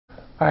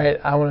All right,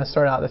 I want to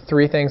start out the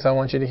 3 things I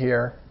want you to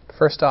hear.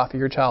 First off,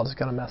 your child is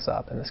going to mess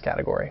up in this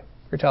category.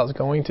 Your child is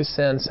going to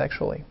sin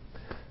sexually.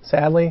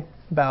 Sadly,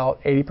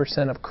 about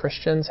 80% of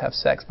Christians have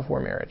sex before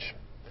marriage.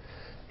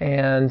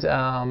 And,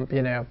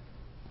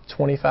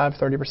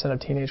 25-30% of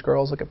teenage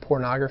girls look at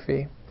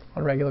pornography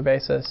on a regular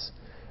basis.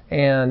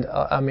 And,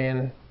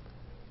 I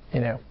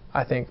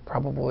think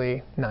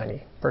probably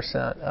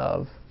 90%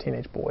 of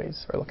teenage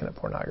boys are looking at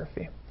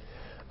pornography.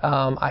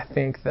 I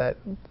think that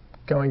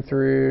going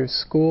through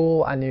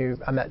school, I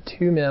met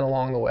 2 men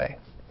along the way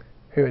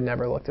who had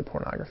never looked at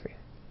pornography.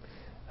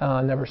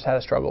 Never had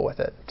a struggle with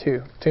it.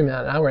 Two men.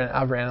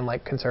 I've ran in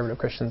like conservative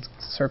Christian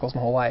circles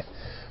my whole life.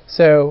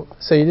 So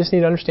you just need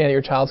to understand that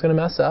your child's going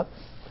to mess up,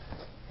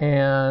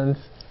 and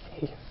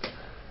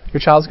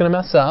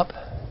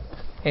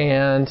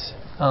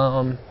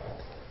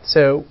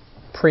so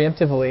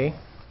preemptively,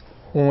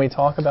 when we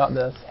talk about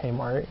this, hey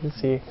Mark, you can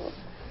see,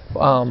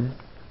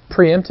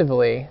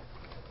 preemptively,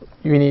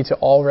 you need to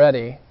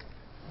already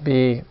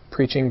be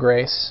preaching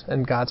grace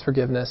and God's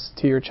forgiveness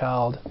to your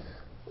child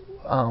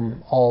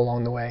all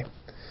along the way.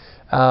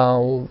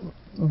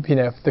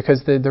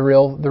 Because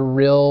the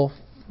real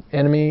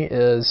enemy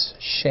is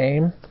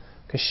shame,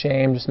 because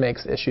shame just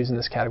makes issues in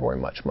this category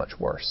much, much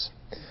worse.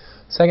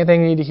 Second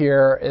thing you need to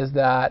hear is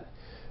that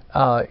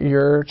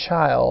your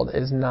child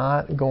is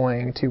not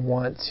going to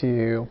want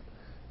to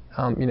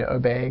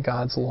obey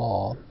God's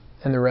law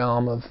in the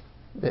realm of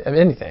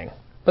anything,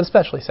 but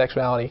especially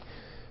sexuality,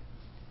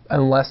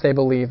 unless they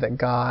believe that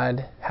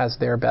God has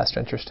their best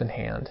interest in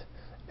hand,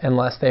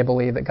 unless they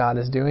believe that God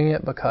is doing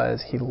it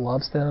because He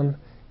loves them,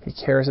 He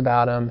cares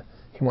about them,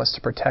 He wants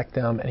to protect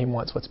them, and He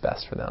wants what's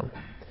best for them.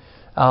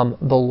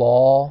 The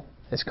law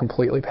is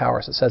completely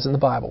powerless. It says in the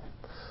Bible.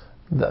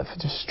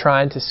 Just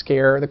trying to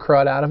scare the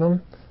crud out of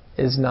them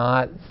that's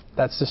not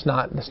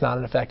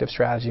an effective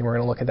strategy, and we're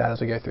going to look at that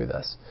as we go through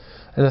this.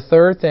 And the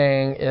third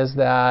thing is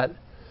that,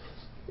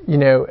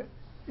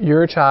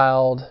 your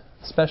child,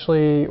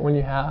 especially when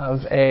you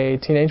have a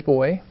teenage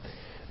boy,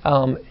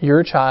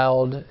 your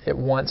child, it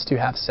wants to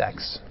have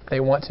sex. They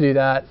want to do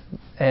that,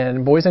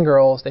 and boys and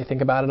girls, they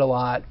think about it a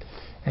lot.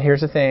 And here's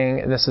the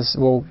thing,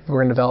 we're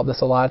going to develop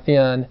this a lot at the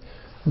end,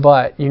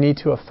 but you need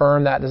to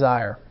affirm that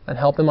desire and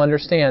help them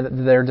understand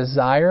that their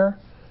desire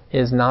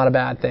is not a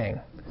bad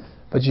thing.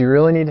 But you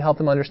really need to help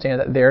them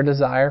understand that their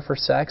desire for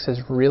sex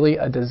is really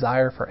a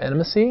desire for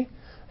intimacy,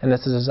 and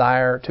it's a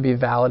desire to be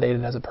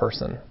validated as a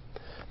person.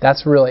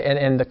 That's really,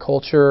 and the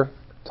culture,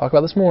 talk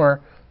about this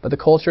more, but the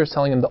culture is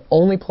telling them the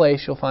only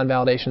place you'll find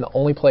validation, the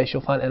only place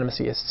you'll find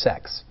intimacy is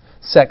sex.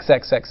 Sex.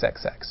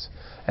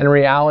 And in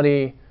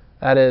reality,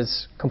 that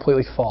is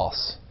completely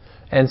false.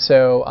 And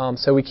so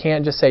we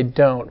can't just say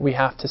don't. We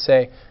have to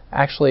say,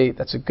 actually,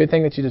 that's a good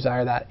thing that you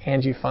desire that,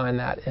 and you find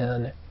that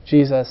in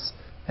Jesus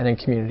and in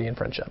community and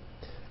friendship,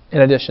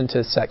 in addition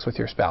to sex with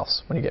your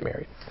spouse when you get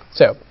married.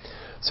 So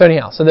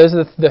anyhow, those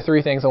are the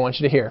 3 things I want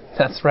you to hear.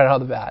 That's right out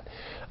of the bat,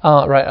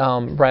 right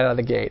out of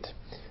the gate.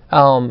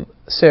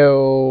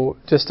 So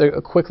just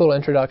a quick little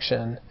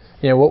introduction.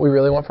 What we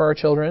really want for our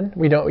children.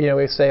 We don't,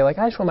 we say like,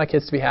 I just want my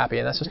kids to be happy,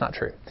 and that's just not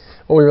true.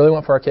 What we really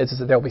want for our kids is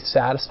that they'll be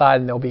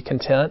satisfied and they'll be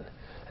content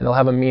and they'll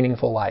have a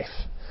meaningful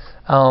life.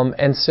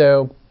 And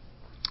so,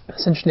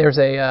 since there's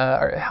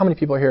how many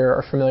people here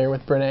are familiar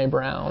with Brene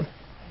Brown?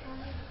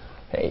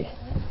 Hey,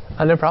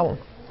 no problem.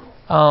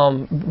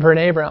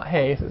 Brene Brown,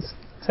 hey,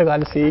 so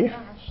glad to see you.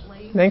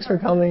 Thanks for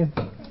coming.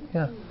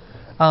 Yeah.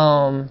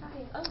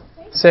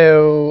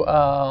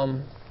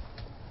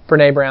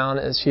 Brene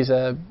Brown she's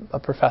a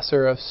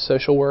professor of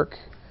social work,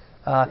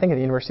 I think at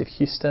the University of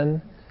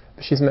Houston.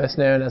 But she's most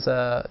known as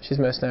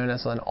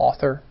an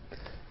author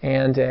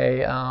and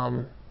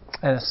a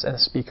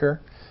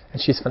speaker,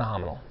 and she's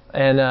phenomenal.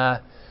 And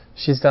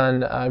she's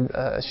done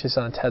a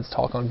TED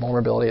Talk on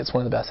vulnerability. It's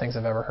one of the best things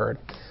I've ever heard.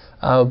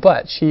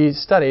 But she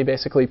studied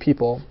basically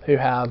people who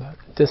have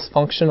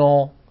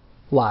dysfunctional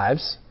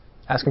lives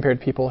as compared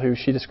to people who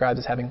she describes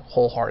as having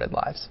wholehearted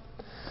lives.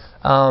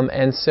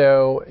 And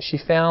so she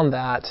found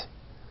that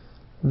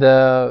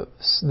the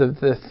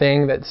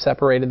thing that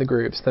separated the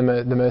groups, the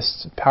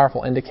most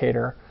powerful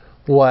indicator,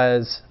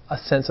 was a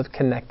sense of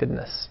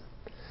connectedness.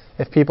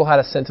 If people had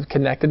a sense of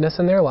connectedness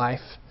in their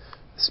life,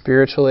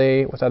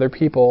 spiritually, with other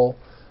people,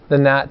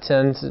 then that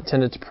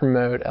tended to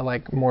promote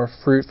a more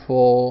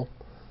fruitful,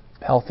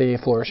 healthy,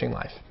 flourishing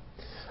life.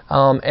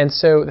 And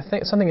so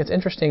something that's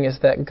interesting is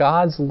that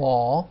God's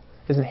law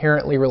is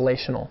inherently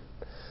relational.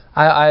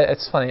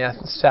 It's funny,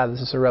 it's sad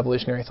this is a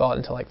revolutionary thought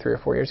until 3 or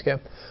 4 years ago.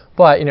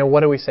 But, what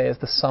do we say is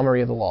the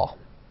summary of the law?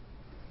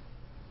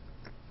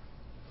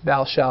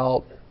 Thou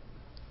shalt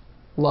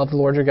love the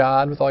Lord your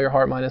God with all your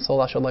heart, mind, and soul.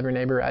 Thou shalt love your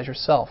neighbor as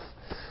yourself.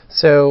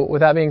 So,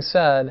 with that being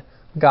said,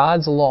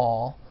 God's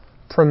law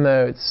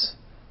promotes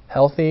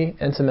healthy,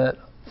 intimate,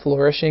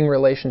 flourishing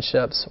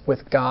relationships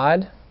with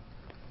God,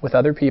 with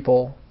other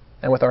people,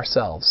 and with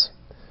ourselves.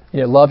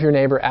 Love your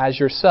neighbor as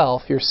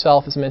yourself.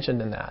 Yourself is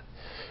mentioned in that.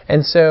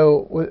 And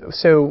so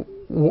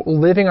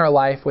living our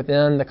life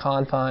within the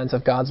confines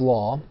of God's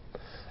law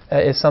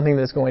is something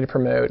that's going to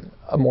promote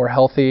a more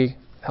healthy,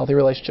 healthy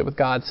relationship with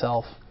God,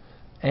 self,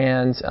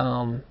 and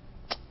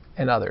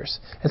others.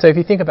 And so if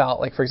you think about,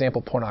 like, for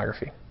example,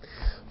 pornography.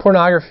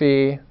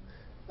 Pornography,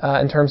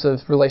 in terms of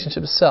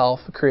relationship with self,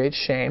 creates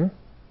shame.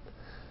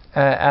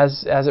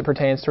 As it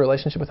pertains to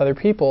relationship with other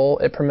people,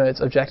 it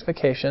promotes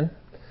objectification,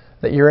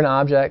 that you're an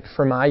object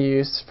for my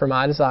use, for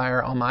my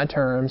desire, on my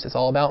terms. It's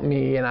all about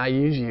me, and I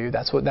use you.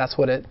 That's what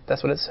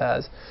it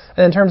says.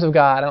 And in terms of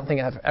God, I don't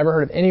think I've ever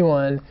heard of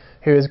anyone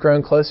who has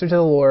grown closer to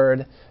the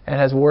Lord and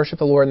has worshipped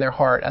the Lord in their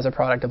heart as a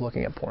product of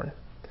looking at porn.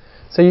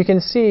 So you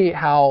can see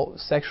how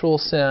sexual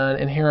sin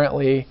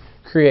inherently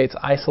creates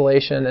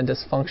isolation and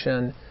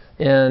dysfunction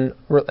in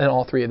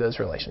all three of those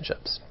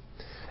relationships.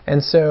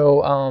 And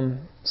so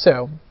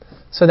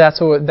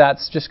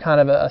that's just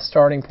kind of a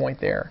starting point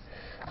there.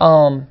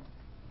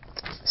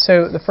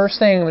 So the first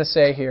thing I'm going to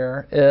say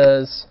here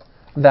is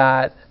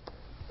that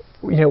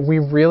we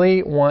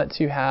really want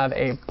to have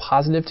a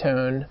positive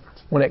tone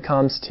when it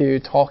comes to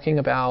talking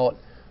about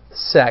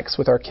sex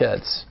with our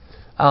kids.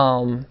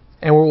 And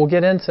we'll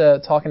get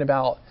into talking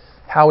about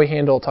how we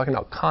handle talking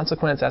about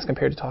consequence as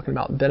compared to talking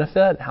about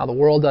benefit, how the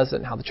world does it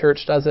and how the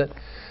church does it,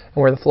 and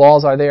where the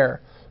flaws are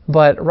there.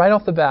 But right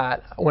off the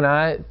bat, when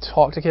I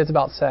talk to kids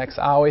about sex,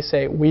 I always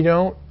say we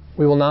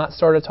will not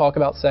start to talk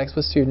about sex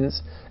with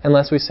students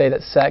unless we say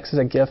that sex is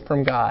a gift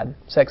from God.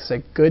 Sex is a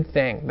good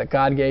thing that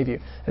God gave you.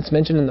 It's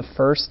mentioned in the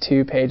first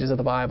 2 pages of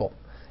the Bible.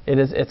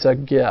 It's a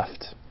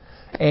gift.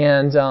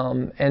 And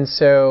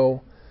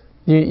so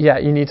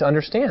you need to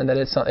understand that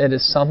it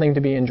is something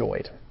to be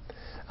enjoyed.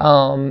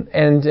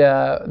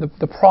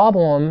 The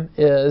problem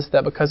is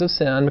that because of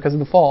sin, because of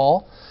the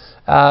fall,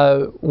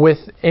 with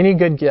any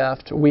good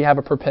gift, we have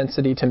a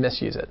propensity to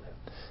misuse it.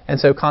 And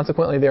so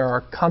consequently, there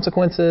are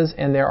consequences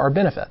and there are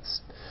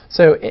benefits.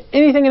 So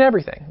anything and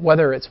everything,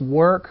 whether it's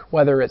work,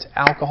 whether it's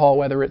alcohol,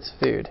 whether it's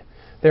food,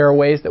 there are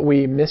ways that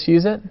we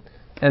misuse it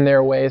and there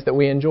are ways that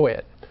we enjoy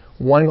it.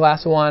 1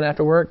 glass of wine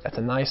after work, that's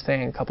a nice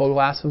thing. A couple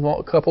glasses of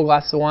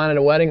wine at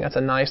a wedding, that's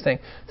a nice thing.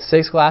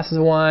 6 glasses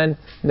of wine,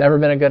 never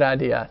been a good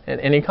idea in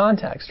any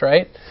context,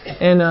 right?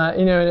 And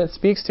and it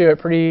speaks to it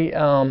pretty.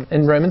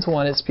 In Romans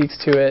 1, it speaks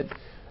to it,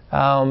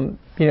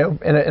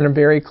 in a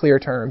very clear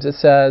terms. It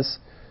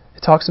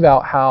talks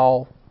about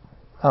how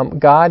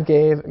God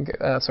gave.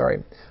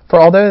 For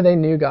although they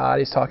knew God,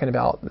 he's talking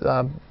about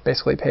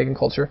basically pagan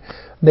culture,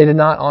 they did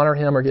not honor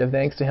him or give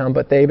thanks to him,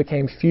 but they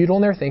became futile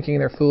in their thinking,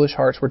 and their foolish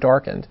hearts were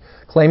darkened.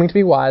 Claiming to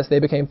be wise, they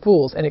became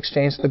fools and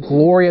exchanged the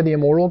glory of the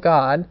immortal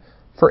God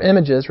for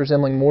images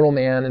resembling mortal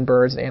man and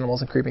birds and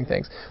animals and creeping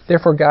things.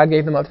 Therefore God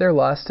gave them up their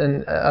lust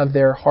and of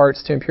their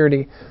hearts to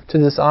impurity, to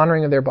the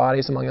dishonoring of their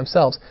bodies among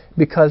themselves,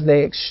 because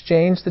they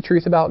exchanged the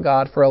truth about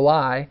God for a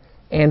lie,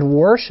 and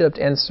worshipped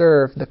and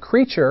served the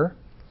creature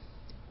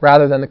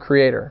rather than the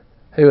Creator,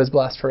 who is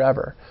blessed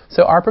forever.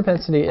 So our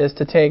propensity is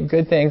to take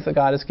good things that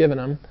God has given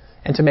them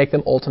and to make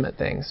them ultimate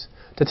things,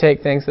 to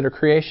take things that are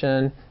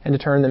creation and to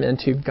turn them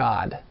into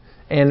God,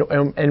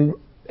 and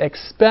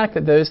expect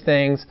that those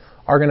things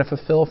are going to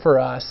fulfill for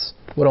us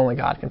what only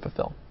God can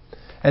fulfill.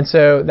 And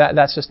so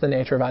that's just the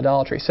nature of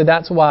idolatry. So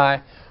that's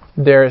why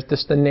there's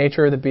just the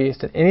nature of the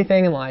beast. And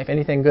anything in life,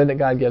 anything good that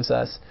God gives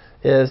us,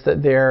 is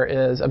that there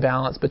is a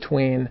balance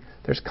between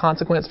there's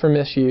consequence for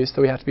misuse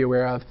that we have to be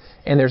aware of,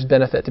 and there's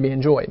benefit to be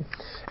enjoyed.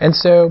 And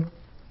so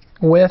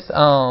with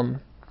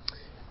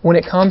when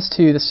it comes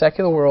to the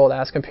secular world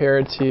as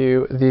compared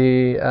to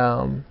the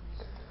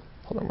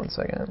hold on one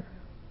second.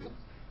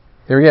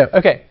 There we go.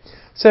 Okay.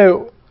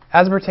 So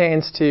as it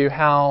pertains to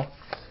how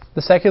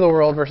the secular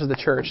world versus the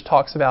church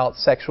talks about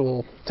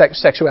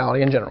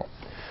sexuality in general.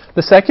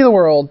 The secular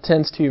world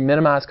tends to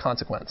minimize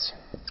consequence.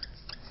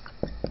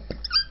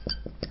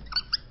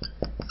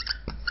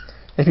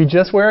 If you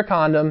just wear a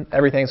condom,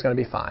 everything's going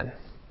to be fine,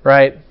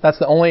 right? That's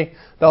the only.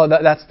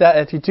 That's that.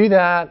 If you do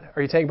that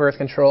or you take birth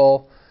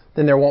control,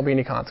 then there won't be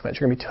any consequence.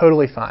 You're going to be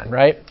totally fine,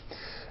 right?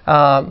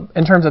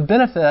 In terms of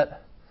benefit,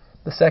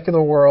 the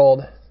secular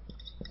world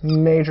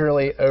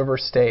majorly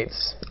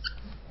overstates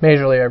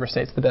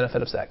the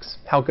benefit of sex,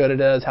 how good it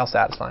is, how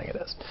satisfying it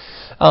is.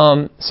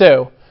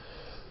 So,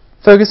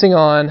 focusing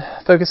on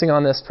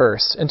this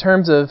first, in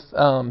terms of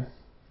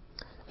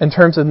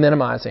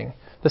minimizing.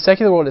 The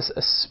secular world is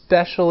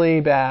especially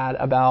bad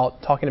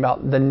about talking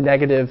about the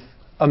negative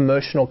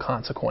emotional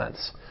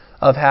consequence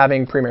of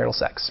having premarital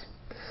sex,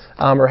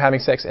 or having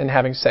sex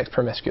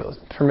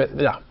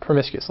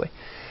promiscuously.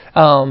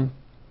 And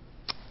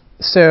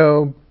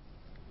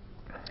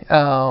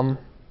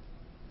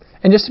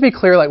just to be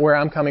clear, like where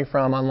I'm coming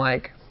from on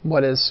like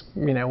what is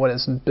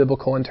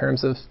biblical in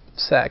terms of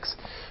sex,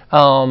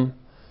 no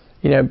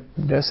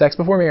sex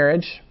before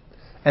marriage.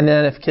 And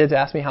then if kids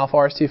ask me how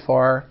far is too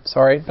far,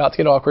 sorry, about to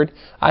get awkward,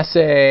 I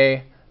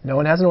say no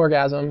one has an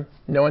orgasm,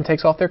 no one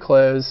takes off their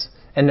clothes,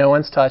 and no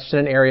one's touched in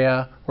an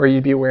area where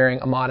you'd be wearing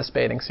a modest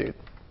bathing suit.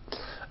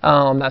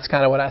 That's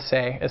kind of what I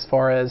say as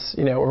far as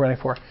what we're running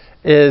for.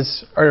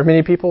 Are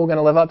many people going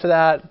to live up to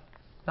that?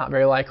 Not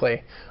very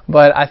likely.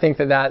 But I think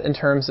that in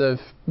terms of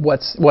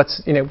what's a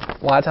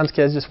lot of times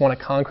kids just want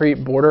a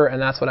concrete border, and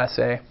that's what I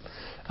say.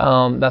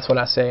 That's what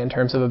I say in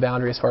terms of a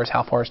boundary as far as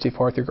how far is too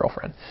far with your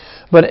girlfriend.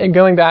 But in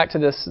going back to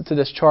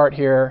this chart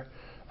here,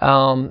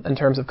 in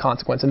terms of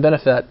consequence and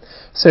benefit,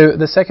 so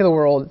the secular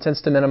world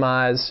tends to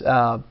minimize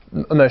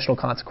emotional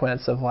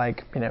consequence of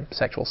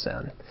sexual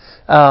sin.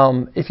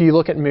 If you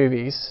look at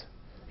movies,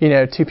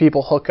 two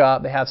people hook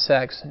up, they have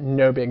sex,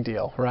 no big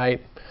deal, right?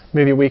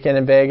 Movie weekend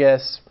in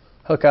Vegas,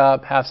 hook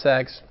up, have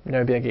sex,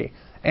 no biggie.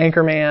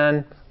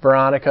 Anchorman,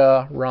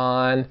 Veronica,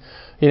 Ron,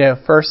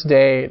 first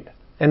date,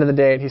 end of the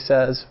date, he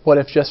says, what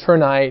if just for a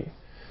night,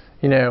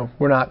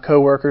 we're not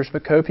co-workers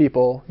but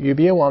co-people, you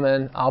be a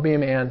woman, I'll be a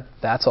man,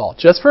 that's all.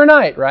 Just for a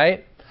night,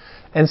 right?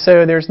 And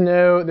so there's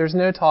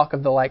no talk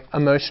of the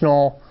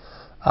emotional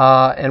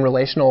and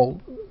relational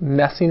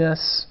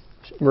messiness,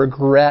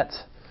 regret,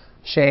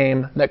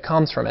 shame that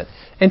comes from it.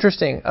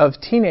 Interesting, of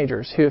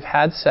teenagers who have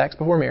had sex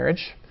before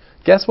marriage,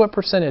 guess what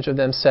percentage of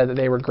them said that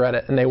they regret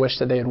it and they wish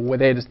that they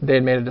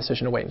had made a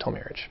decision to wait until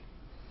marriage?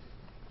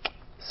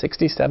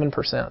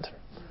 67%.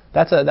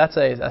 That's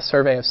a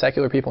survey of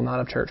secular people, not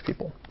of church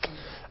people.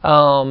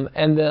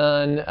 And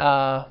then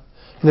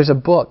there's a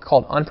book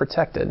called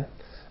Unprotected.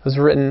 It was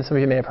written, some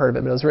of you may have heard of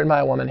it, but it was written by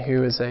a woman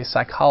who is a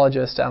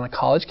psychologist on a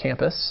college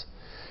campus.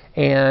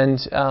 And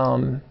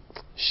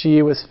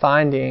she was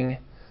finding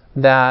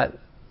that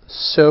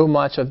so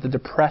much of the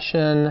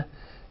depression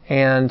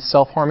and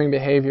self-harming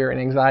behavior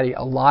and anxiety,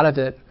 a lot of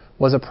it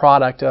was a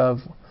product of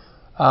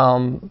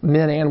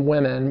men and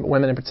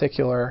women in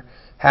particular,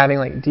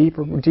 having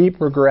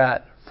deep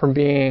regret from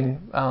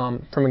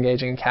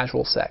engaging in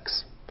casual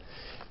sex.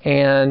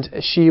 And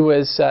she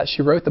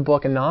wrote the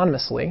book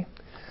anonymously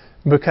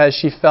because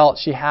she felt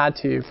she had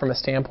to, from a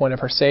standpoint of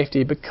her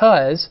safety,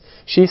 because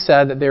she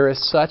said that there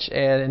is such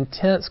an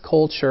intense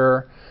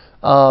culture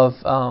of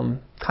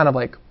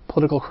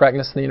political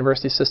correctness in the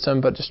university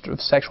system, but just of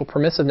sexual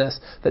permissiveness,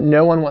 that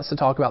no one wants to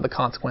talk about the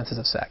consequences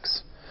of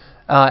sex.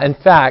 In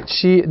fact,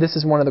 this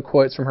is one of the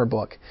quotes from her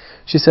book.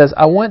 She says,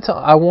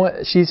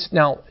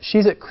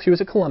 she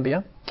was at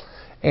Columbia,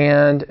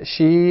 and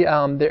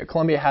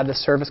Columbia had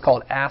this service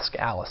called Ask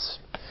Alice,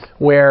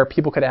 where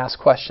people could ask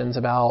questions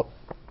about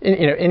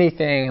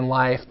anything in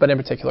life, but in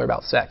particular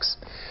about sex.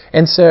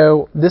 And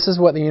so this is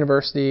what the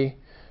university,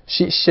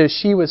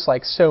 she was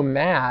so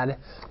mad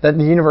that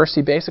the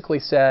university basically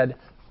said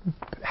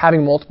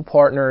having multiple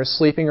partners,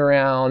 sleeping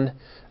around,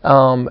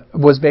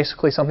 was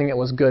basically something that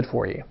was good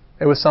for you.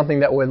 It was something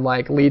that would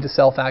lead to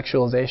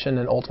self-actualization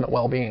and ultimate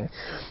well-being.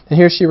 And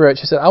here she wrote,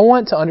 she said, I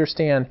want to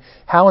understand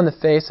how in the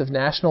face of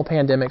national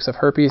pandemics of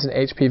herpes and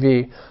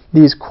HPV,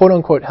 these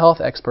quote-unquote health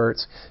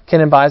experts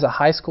can advise a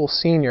high school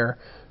senior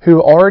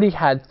who already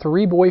had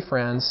 3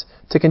 boyfriends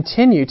to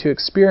continue to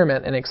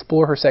experiment and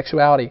explore her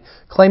sexuality,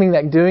 claiming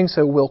that doing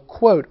so will,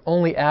 quote,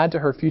 only add to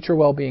her future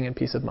well-being and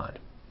peace of mind.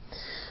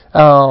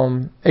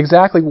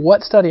 Exactly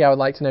what study, I would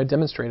like to know,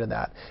 demonstrated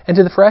that. And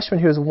to the freshman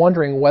who is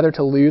wondering whether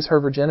to lose her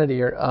virginity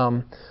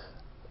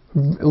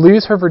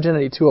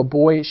to a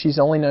boy she's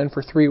only known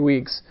for 3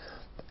 weeks,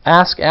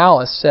 Ask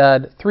Alice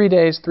said 3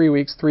 days, 3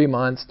 weeks, 3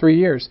 months, 3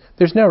 years.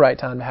 There's no right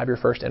time to have your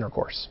first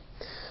intercourse.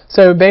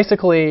 So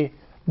basically,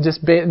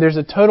 there's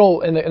a total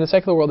in the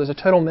secular world. There's a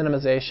total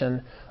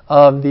minimization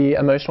of the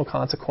emotional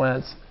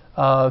consequence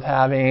of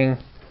having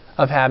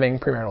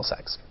premarital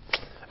sex.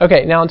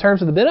 Okay, now in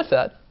terms of the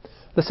benefit,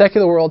 the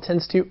secular world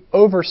tends to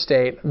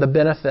overstate the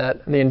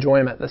benefit, the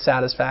enjoyment, the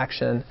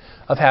satisfaction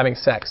of having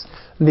sex.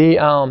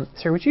 Sarah,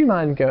 would you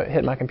mind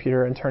hitting my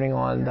computer and turning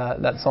on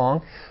that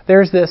song?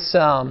 There is this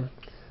song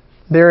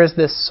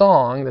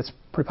that's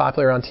pretty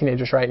popular around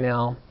teenagers right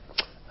now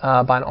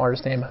by an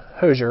artist named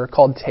Hozier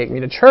called "Take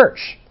Me to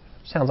Church."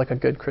 Sounds like a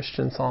good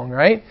Christian song,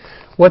 right?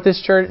 What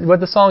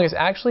the song is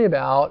actually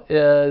about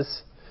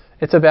is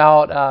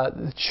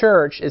the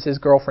church is his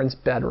girlfriend's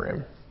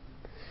bedroom.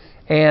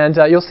 And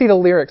you'll see the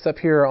lyrics up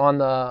here on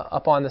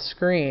the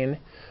screen,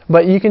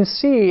 but you can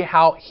see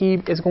how he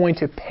is going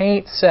to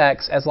paint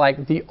sex as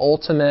the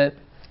ultimate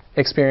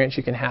experience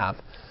you can have.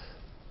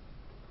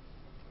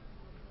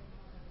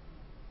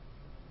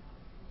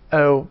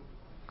 Oh,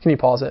 can you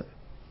pause it?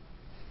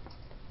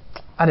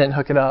 I didn't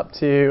hook it up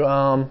to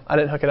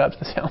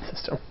the sound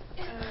system.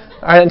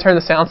 I didn't turn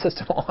the sound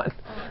system on.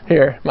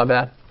 Here, my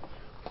bad.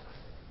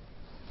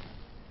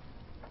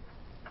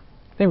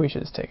 Maybe we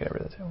should just take it over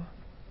to the table.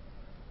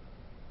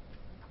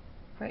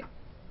 Right.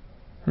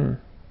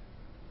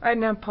 I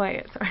didn't play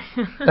it, sorry.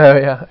 Oh,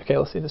 yeah. Okay,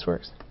 let's see if this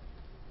works.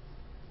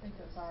 I think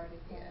it's already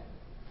good.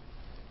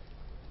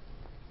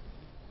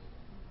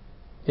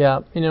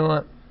 Yeah, you know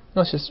what?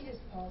 I'm just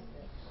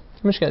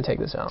going to take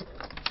this out.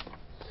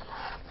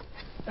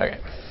 Okay.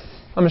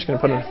 I'm just going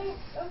to put it...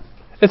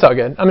 It's all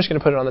good. I'm just going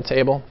to put it on the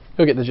table.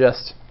 You'll get the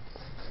gist.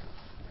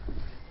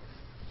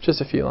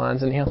 Just a few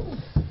lines in here.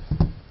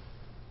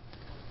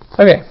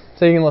 Okay,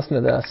 so you can listen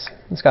to this.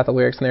 It's got the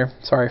lyrics in there.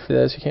 Sorry for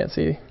those who can't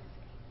see.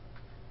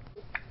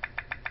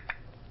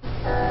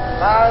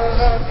 My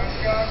love has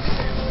got you.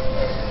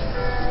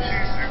 She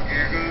used to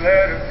giggle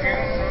at a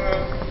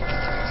funeral.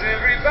 It's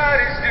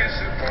everybody's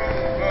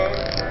disapproval.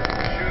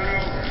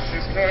 Should've wished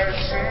this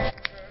person.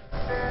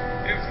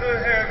 If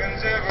the heavens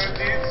ever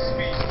did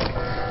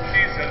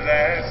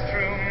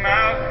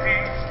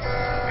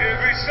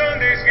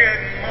Monday's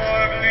getting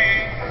more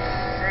bleak.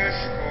 Fresh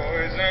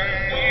poison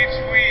each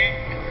week.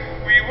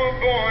 We were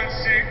born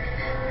sick.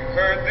 You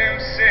heard them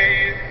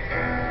say it.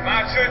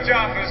 My church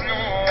offers no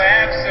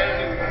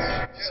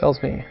absolutes.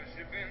 Tells me,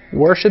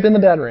 worship in the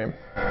bedroom.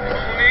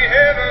 Only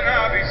heaven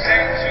I'll be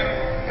sent to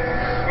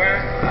when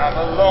I'm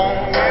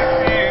alone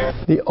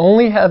with you. The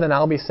only heaven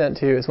I'll be sent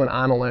to is when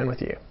I'm alone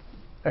with you.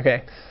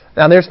 Okay.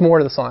 Now there's more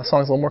to the song. The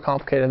song's a little more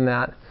complicated than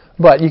that.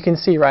 But you can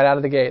see right out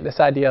of the gate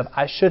this idea of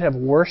I should have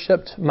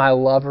worshipped my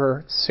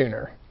lover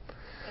sooner.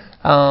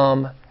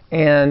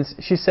 And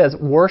she says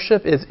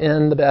worship is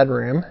in the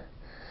bedroom.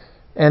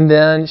 And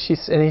then he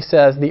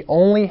says the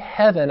only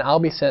heaven I'll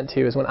be sent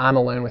to is when I'm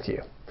alone with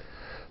you.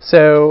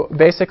 So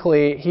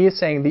basically he is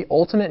saying the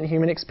ultimate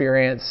human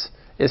experience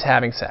is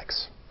having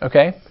sex.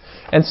 Okay?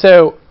 And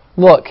so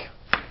look,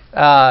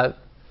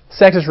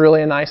 sex is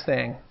really a nice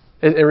thing.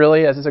 It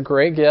really is. It's a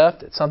great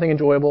gift. It's something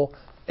enjoyable.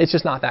 It's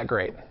just not that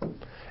great.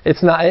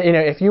 It's not,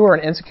 if you were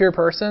an insecure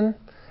person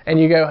and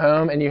you go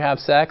home and you have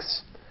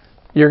sex,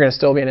 you're going to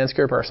still be an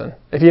insecure person.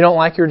 If you don't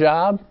like your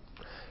job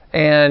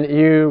and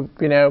you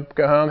go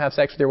home, have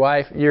sex with your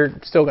wife, you're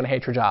still going to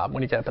hate your job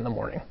when you get up in the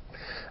morning.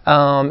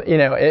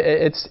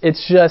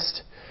 It's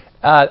just,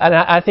 and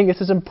I think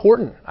this is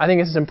important. I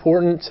think this is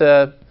important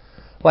to,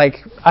 I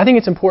think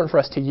it's important for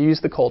us to use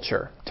the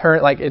culture.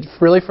 It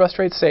really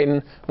frustrates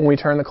Satan when we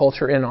turn the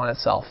culture in on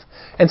itself.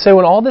 And so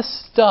when all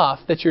this stuff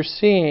that you're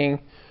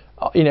seeing,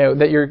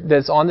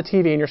 that's on the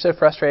TV and you're so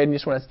frustrated and you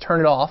just want to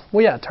turn it off.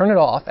 Well, yeah, turn it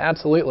off,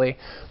 absolutely.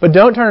 But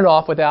don't turn it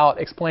off without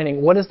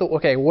explaining what is the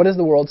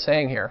world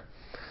saying here?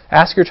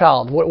 Ask your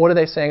child, what are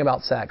they saying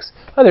about sex?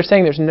 Oh, they're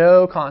saying there's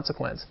no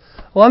consequence.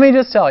 Well, let me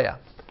just tell you,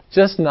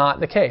 just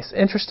not the case.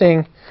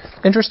 Interesting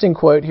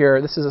quote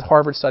here. This is a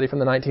Harvard study from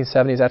the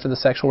 1970s after the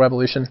sexual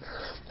revolution.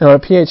 A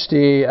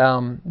PhD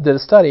did a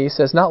study. He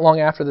says, not long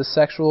after the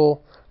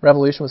sexual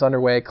revolution was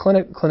underway,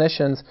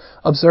 clinicians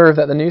observed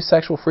that the new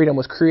sexual freedom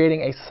was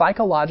creating a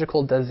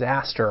psychological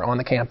disaster on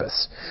the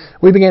campus.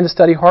 We began to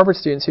study Harvard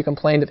students who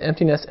complained of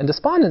emptiness and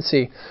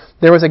despondency.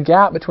 There was a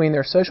gap between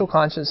their social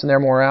conscience and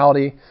their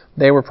morality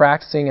they were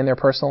practicing in their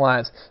personal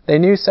lives. They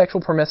knew sexual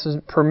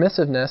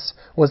permissiveness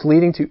was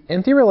leading to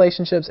empty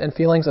relationships and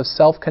feelings of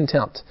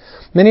self-contempt.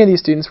 Many of these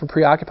students were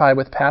preoccupied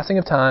with passing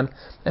of time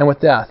and with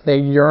death. They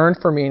yearned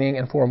for meaning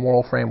and for a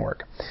moral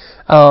framework.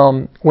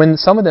 When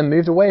some of them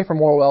moved away from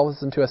moral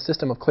wellness into a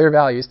system of clear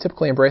values,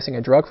 typically embracing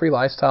a drug-free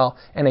lifestyle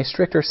and a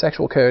stricter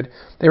sexual code,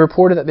 they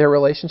reported that their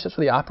relationships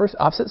with the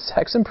opposite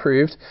sex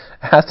improved,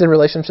 as did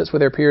relationships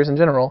with their peers in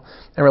general,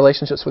 and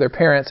relationships with their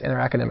parents and their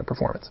academic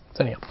performance.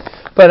 So anyhow,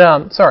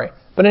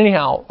 but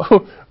anyhow,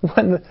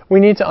 when we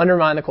need to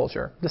undermine the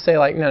culture to say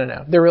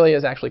no, there really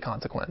is actually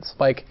consequence.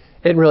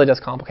 It really does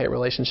complicate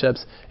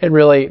relationships.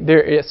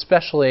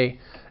 Especially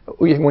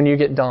when you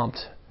get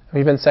dumped.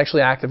 You've been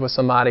sexually active with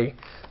somebody,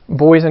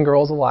 boys and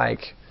girls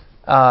alike.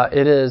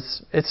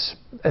 It's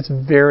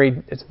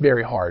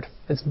very hard.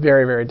 It's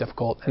very, very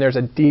difficult, and there's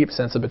a deep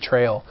sense of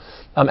betrayal,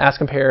 as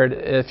compared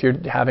if you're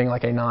having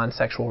a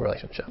non-sexual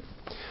relationship.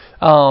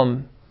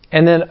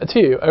 And then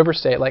two,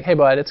 overstate, hey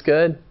bud, it's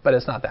good, but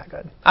it's not that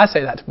good. I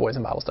say that to boys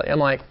in Bible study. I'm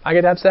like, I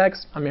get to have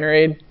sex, I'm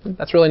married,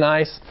 that's really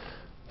nice,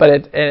 but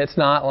it's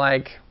not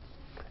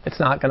it's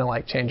not going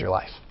to change your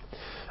life.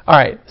 All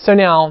right, so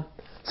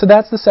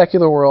that's the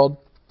secular world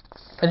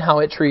and how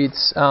it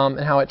treats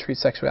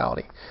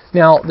sexuality.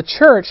 Now, the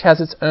church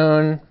has its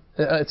own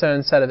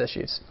set of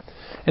issues.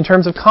 In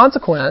terms of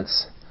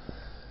consequence,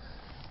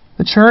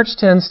 the church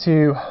tends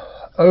to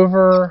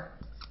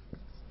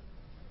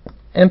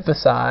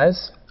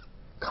overemphasize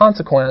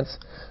consequence,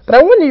 but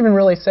I wouldn't even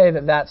really say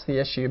that that's the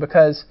issue,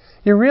 because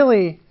you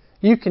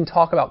can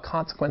talk about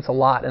consequence a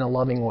lot in a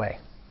loving way.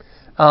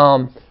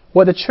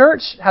 What the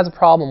church has a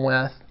problem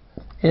with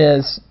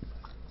is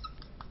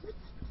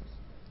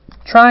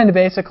trying to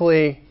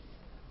basically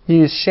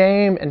use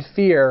shame and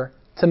fear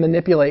to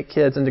manipulate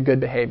kids into good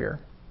behavior.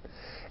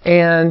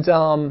 And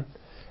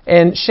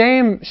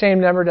shame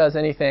never does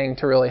anything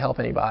to really help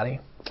anybody.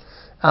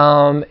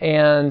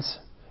 And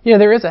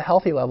there is a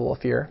healthy level of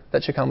fear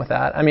that should come with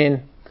that. I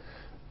mean,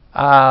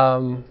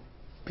 there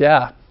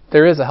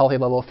is a healthy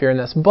level of fear in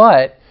this,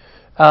 but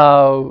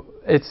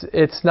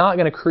it's not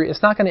going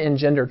to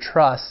engender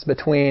trust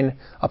between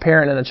a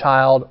parent and a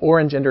child, or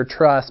engender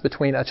trust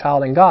between a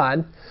child and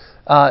God,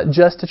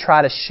 just to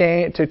try to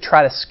scare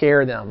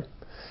them.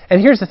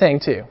 And here's the thing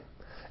too,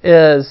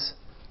 is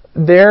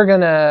they're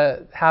going to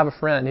have a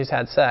friend who's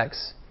had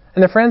sex,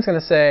 and their friend's going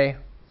to say,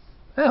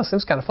 "Oh,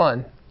 seems kind of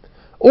fun,"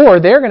 or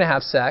they're going to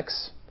have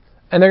sex,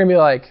 and they're going to be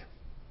like,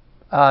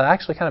 "I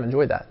actually kind of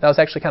enjoyed that. That was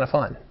actually kind of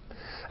fun."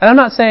 And I'm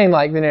not saying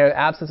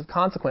absence of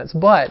consequence,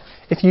 but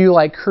if you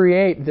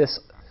create this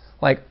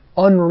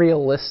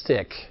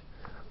unrealistic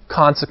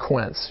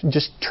consequence,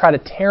 just try to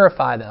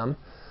terrify them,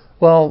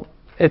 well,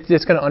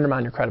 it's going to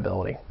undermine your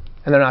credibility,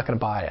 and they're not going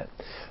to buy it.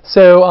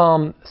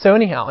 So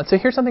anyhow, and so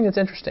here's something that's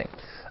interesting.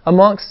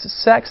 Amongst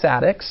sex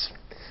addicts,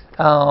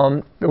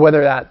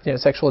 whether that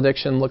sexual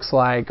addiction looks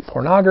like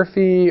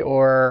pornography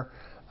or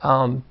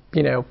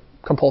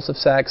compulsive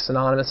sex,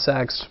 anonymous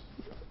sex,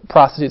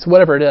 prostitutes,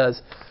 whatever it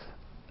is,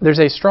 there's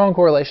a strong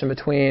correlation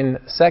between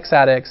sex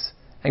addicts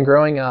and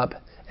growing up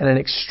in an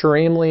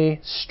extremely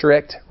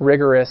strict,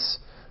 rigorous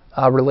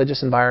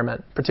religious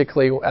environment,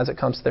 particularly as it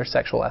comes to their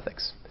sexual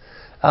ethics.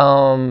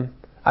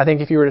 I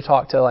think if you were to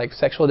talk to like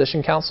sexual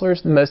addiction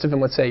counselors, most of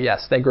them would say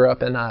yes, they grew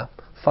up in a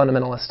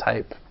fundamentalist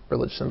type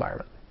religious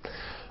environment.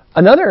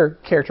 Another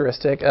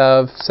characteristic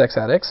of sex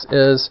addicts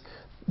is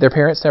their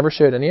parents never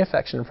showed any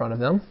affection in front of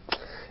them,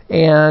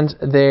 and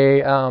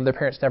their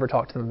parents never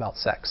talked to them about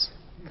sex.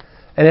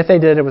 And if they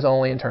did, it was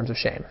only in terms of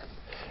shame.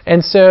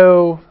 And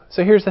so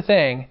here's the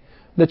thing.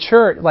 The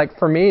church, like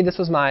for me, this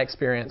was my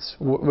experience.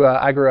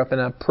 I grew up in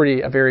a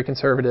very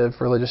conservative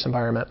religious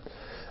environment.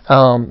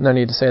 No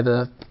need to say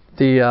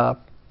the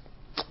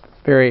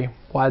very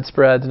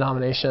widespread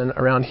denomination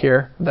around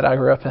here that I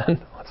grew up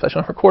in,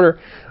 especially on Recorder,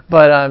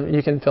 but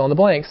you can fill in the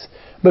blanks.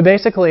 But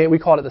basically, we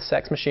called it the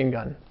sex machine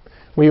gun.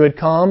 We would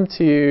come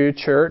to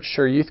church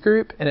or youth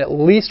group, and at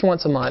least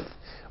once a month,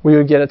 we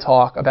would get a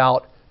talk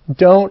about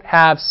don't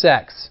have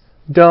sex,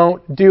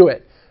 don't do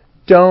it,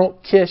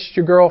 don't kiss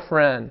your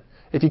girlfriend.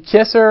 If you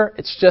kiss her,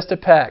 it's just a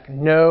peck,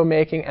 no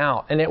making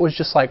out. And it was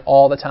just like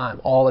all the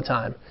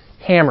time,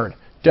 hammered.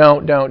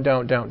 Don't.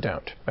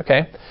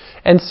 Okay?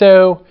 And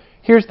so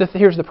here's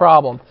the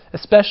problem.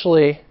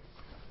 Especially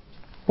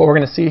what we're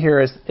going to see here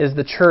is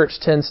the church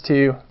tends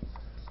to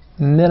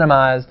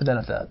minimize the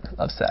benefit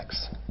of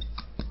sex.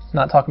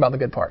 Not talk about the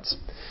good parts.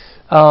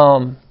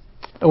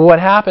 What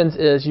happens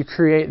is you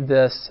create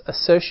this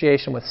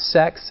association with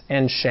sex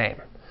and shame.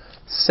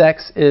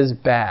 Sex is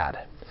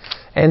bad.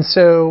 And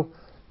so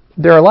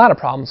there are a lot of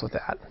problems with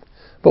that.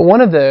 But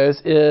one of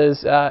those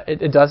is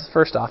it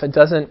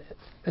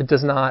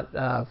does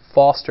not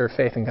foster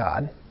faith in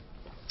God.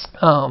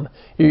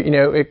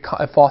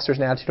 It fosters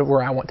an attitude of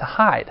where I want to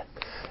hide.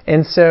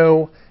 And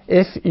so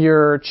if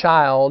your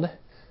child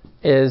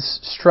is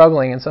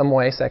struggling in some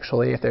way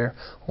sexually, if they're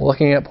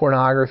looking at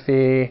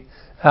pornography,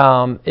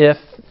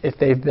 if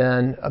they've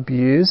been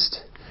abused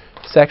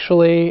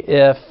sexually,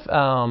 if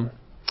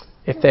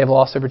they've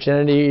lost their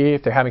virginity,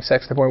 if they're having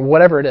sex with their boyfriend,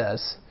 whatever it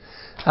is,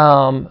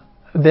 then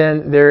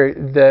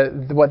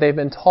what they've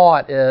been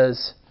taught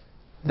is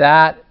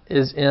that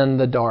is in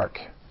the dark.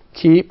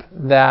 Keep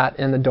that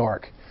in the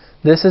dark.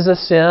 This is a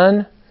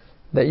sin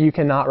that you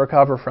cannot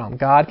recover from.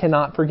 God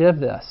cannot forgive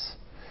this.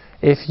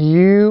 If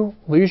you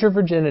lose your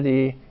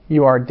virginity,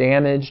 you are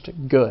damaged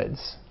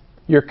goods.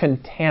 You're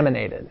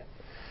contaminated.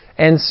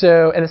 And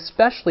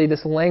especially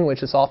this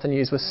language is often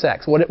used with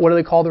sex. What do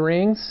they call the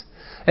rings?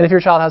 And if your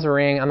child has a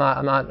ring, I'm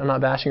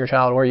not bashing your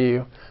child or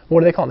you.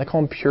 What do they call them? They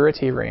call them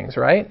purity rings,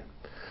 right?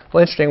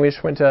 Well, interesting. We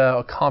just went to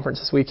a conference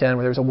this weekend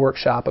where there was a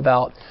workshop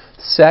about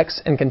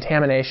sex and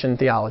contamination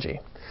theology.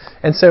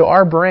 And so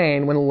our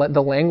brain, when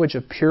the language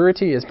of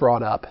purity is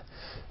brought up,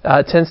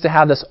 tends to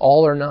have this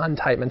all or none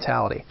type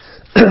mentality.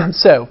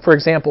 So, for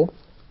example,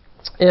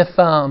 if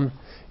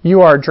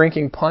you are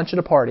drinking punch at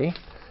a party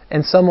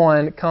and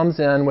someone comes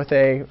in with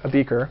a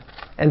beaker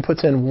and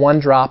puts in 1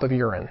 drop of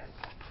urine,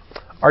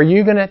 are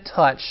you going to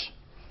touch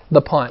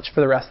the punch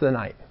for the rest of the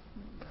night?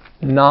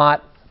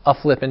 Not a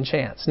flippin'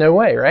 chance. No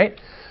way, right?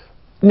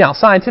 Now,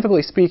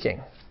 scientifically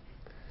speaking,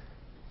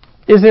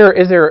 is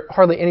there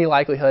hardly any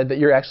likelihood that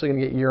you're actually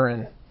going to get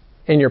urine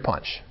in your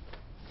punch?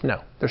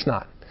 No, there's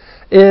not.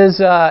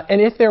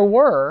 And if there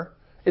were,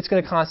 it's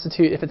going to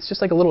constitute, if it's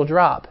just like a little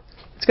drop,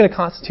 it's going to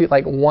constitute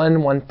like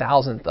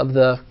 1/1000th of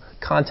the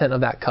content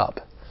of that cup.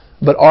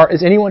 But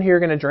is anyone here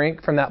going to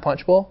drink from that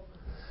punch bowl?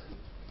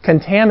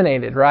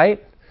 Contaminated,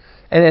 right?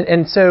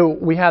 And so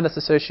we have this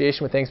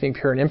association with things being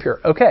pure and impure.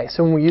 Okay,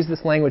 so when we use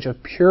this language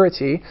of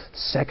purity,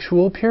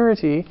 sexual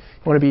purity,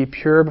 you want to be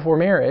pure before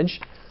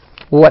marriage,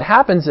 what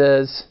happens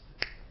is,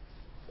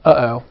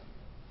 I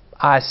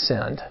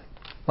sinned.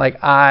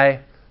 Like I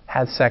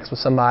had sex with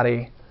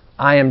somebody.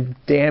 I am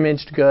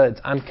damaged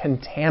goods. I'm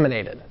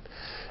contaminated.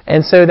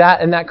 And so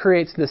that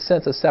creates this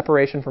sense of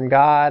separation from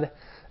God,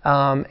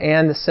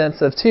 and the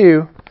sense of,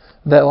 too,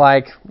 that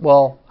like,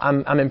 well,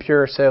 I'm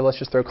impure, so let's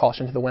just throw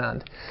caution to the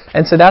wind.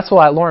 And so that's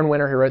why Lauren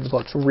Winner, who wrote the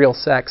book Real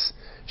Sex,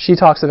 she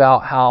talks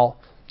about how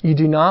you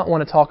do not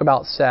want to talk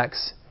about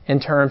sex in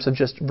terms of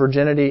just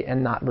virginity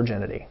and not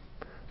virginity.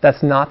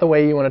 That's not the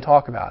way you want to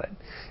talk about it.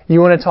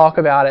 You want to talk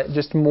about it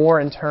just more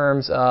in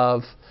terms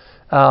of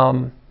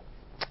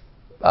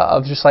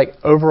just like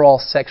overall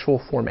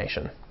sexual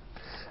formation,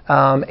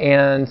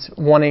 and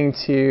wanting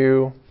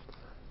to,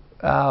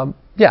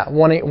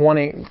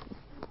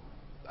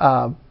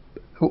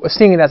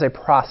 seeing it as a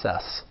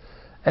process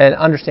and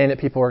understanding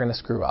that people are going to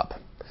screw up,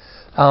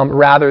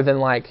 rather than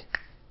like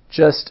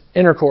just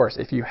intercourse.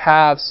 If you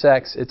have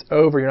sex, it's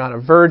over. You're not a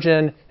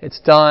virgin. It's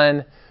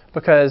done,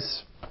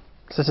 because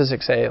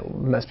statistics say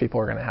most people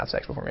are going to have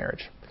sex before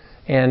marriage,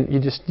 and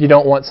you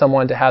don't want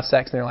someone to have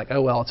sex and they're like,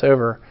 oh well, it's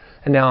over,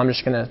 and now I'm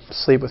just going to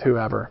sleep with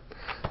whoever.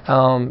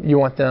 You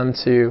want them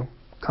to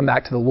come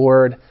back to the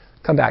Lord,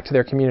 come back to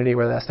their community,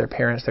 whether that's their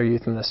parents, their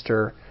youth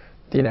minister,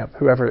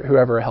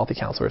 whoever a healthy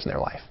counselor is in their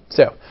life.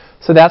 So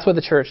that's what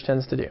the church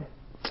tends to do.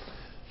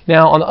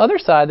 Now, on the other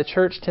side, the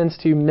church tends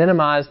to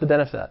minimize the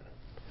benefit.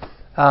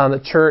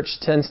 The church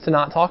tends to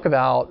not talk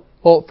about,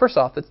 well, first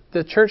off,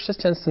 the church just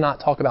tends to not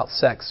talk about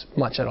sex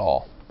much at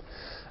all.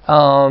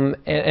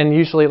 And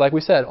usually, like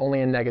we said,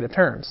 only in negative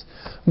terms.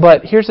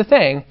 But here's the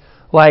thing,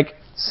 like,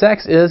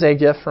 sex is a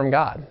gift from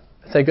God.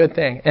 It's a good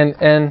thing. And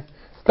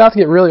it's about to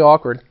get really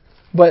awkward.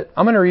 But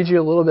I'm going to read you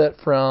a little bit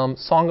from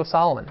Song of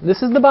Solomon.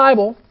 This is the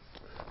Bible.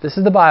 This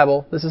is the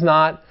Bible. This is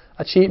not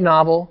a cheap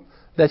novel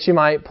that you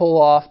might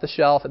pull off the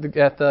shelf at the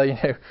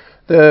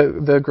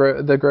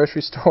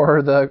grocery store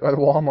or the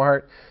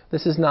Walmart.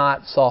 This is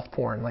not soft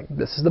porn. Like,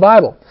 this is the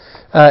Bible.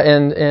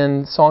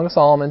 In Song of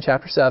Solomon,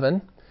 chapter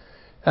 7,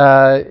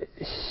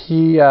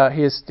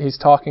 he's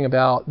talking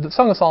about, the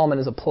Song of Solomon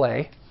is a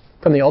play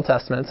from the Old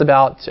Testament. It's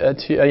about a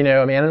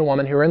man and a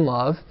woman who are in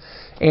love,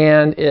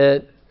 and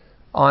it,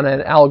 on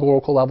an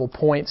allegorical level,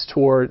 points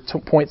to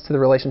the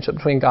relationship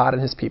between God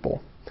and His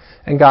people,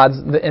 and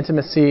the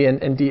intimacy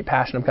and deep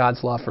passion of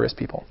God's love for His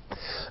people.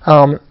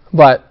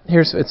 But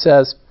here's what it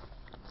says: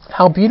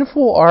 "How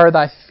beautiful are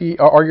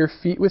your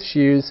feet with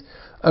shoes,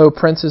 O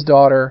prince's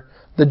daughter!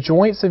 The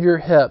joints of your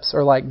hips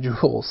are like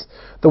jewels,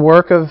 the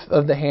work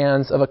of the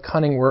hands of a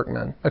cunning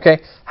workman." Okay,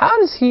 how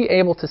is he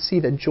able to see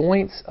the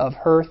joints of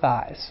her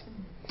thighs?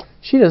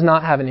 She does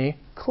not have any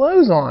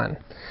clothes on.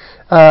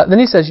 Then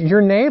he says,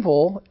 "Your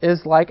navel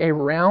is like a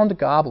round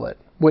goblet,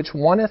 which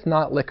wanteth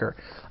not liquor."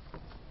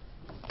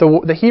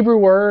 The Hebrew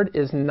word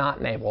is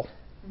not navel.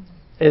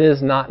 It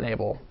is not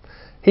navel.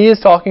 He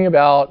is talking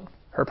about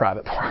her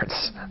private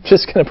parts. I'm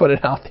just going to put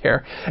it out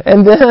there.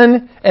 And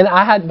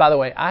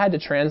I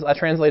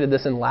translated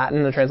this in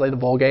Latin. I translated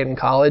the Vulgate in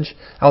college.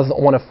 I was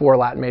one of 4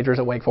 Latin majors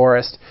at Wake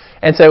Forest.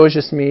 And so it was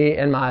just me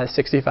and my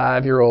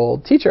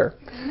 65-year-old teacher.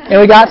 And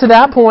we got to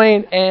that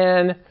point,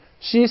 and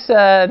she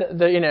said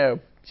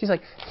she's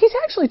like, "He's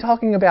actually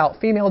talking about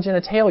female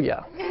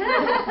genitalia.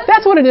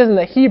 That's what it is in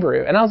the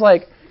Hebrew." And I was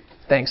like,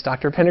 "Thanks,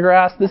 Dr.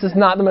 Pendergrass. This is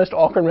not the most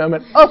awkward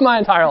moment of my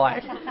entire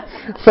life."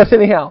 But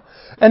anyhow,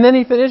 and then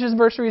he finishes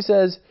verse where he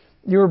says,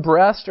 "Your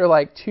breasts are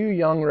like 2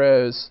 young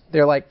roes.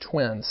 They're like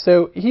twins."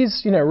 So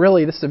he's,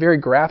 really, this is a very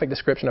graphic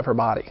description of her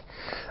body.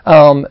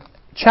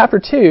 Chapter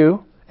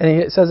 2,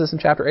 and he says this in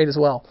chapter 8 as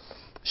well.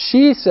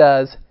 She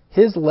says,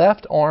 "His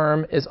left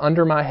arm is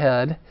under my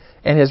head,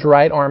 and his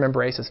right arm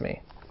embraces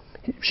me."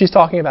 She's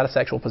talking about a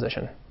sexual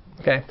position.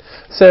 Okay,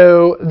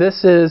 so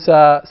this is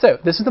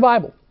the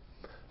Bible.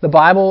 The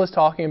Bible is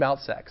talking about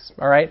sex.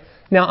 All right.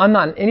 Now, I'm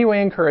not in any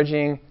way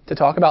encouraging to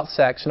talk about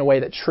sex in a way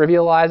that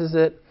trivializes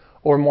it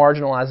or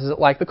marginalizes it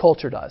like the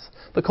culture does.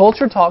 The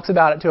culture talks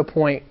about it to a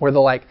point where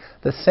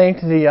the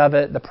sanctity of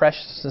it, the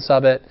preciousness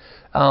of it,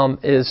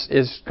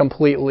 is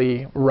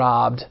completely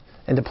robbed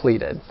and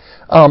depleted.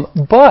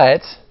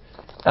 But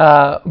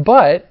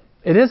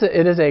it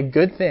is a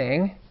good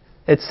thing.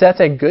 It sets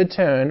a good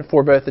tone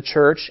for both the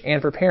church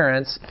and for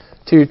parents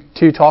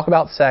to talk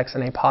about sex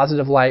in a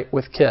positive light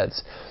with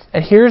kids.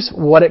 And here's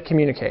what it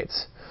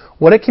communicates.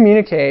 What it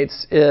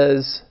communicates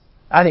is,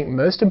 I think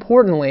most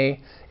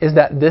importantly, is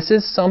that this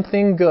is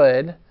something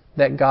good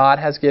that God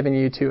has given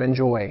you to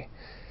enjoy.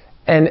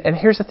 And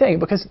here's the thing,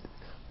 because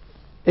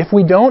if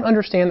we don't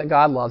understand that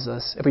God loves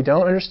us, if we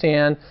don't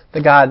understand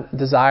that God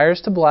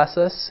desires to bless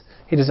us,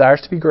 He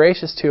desires to be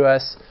gracious to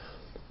us,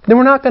 then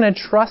we're not going to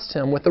trust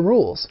Him with the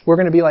rules. We're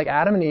going to be like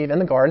Adam and Eve in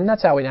the garden.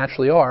 That's how we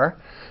naturally are.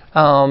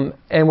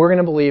 And we're going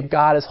to believe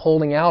God is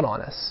holding out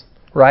on us,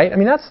 right? I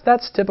mean,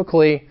 that's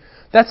typically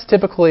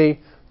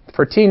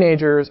for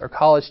teenagers or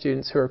college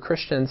students who are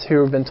Christians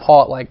who have been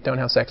taught, don't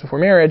have sex before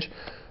marriage.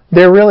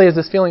 There really is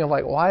this feeling of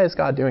why is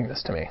God doing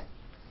this to me?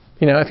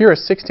 If you're a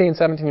 16,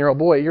 17-year-old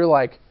boy, you're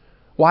like,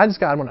 why does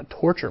God want to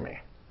torture me?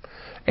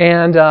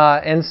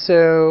 And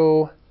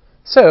so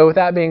with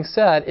that being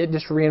said, it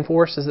just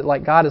reinforces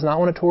that God does not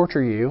want to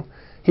torture you.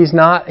 He's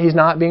not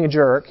being a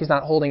jerk. He's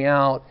not holding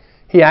out.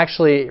 He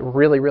actually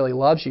really, really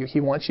loves you. He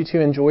wants you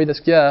to enjoy this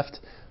gift,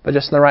 but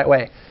just in the right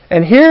way.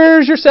 And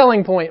here's your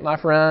selling point, my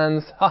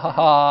friends. Ha ha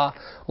ha.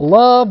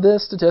 Love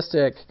this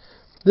statistic.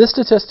 This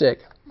statistic.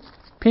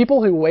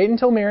 People who wait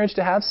until marriage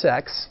to have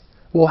sex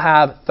will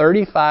have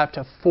 35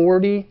 to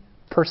 40%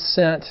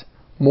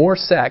 more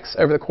sex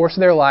over the course of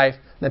their life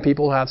than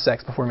people who have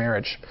sex before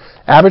marriage.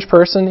 Average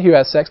person who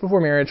has sex before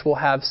marriage will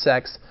have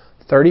sex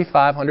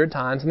 3,500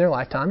 times in their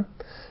lifetime.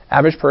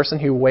 Average person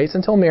who waits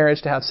until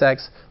marriage to have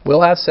sex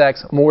will have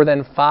sex more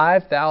than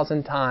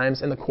 5,000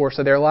 times in the course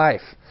of their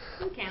life.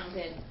 Who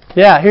counted?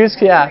 Yeah, I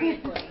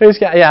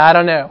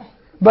don't know.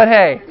 But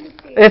hey,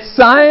 it's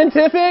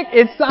scientific,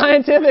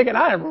 and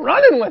I am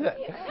running with it.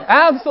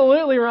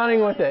 Absolutely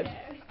running with it.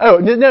 Oh,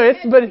 no,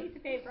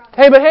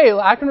 hey,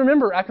 I can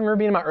remember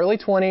being in my early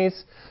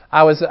 20s.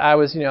 I was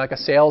like a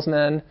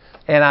salesman,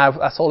 and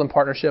I sold in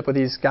partnership with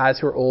these guys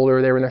who were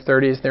older. They were in their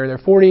 30s, they were in their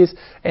 40s,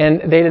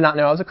 and they did not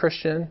know I was a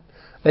Christian.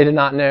 They did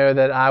not know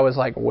that I was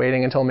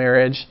waiting until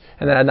marriage,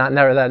 and that I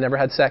never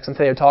had sex. And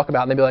so they would talk about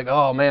it, and they'd be like,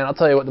 "Oh man, I'll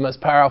tell you what the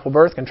most powerful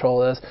birth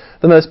control is.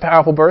 The most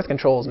powerful birth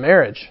control is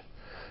marriage."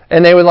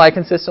 And they would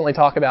consistently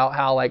talk about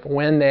how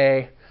when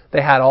they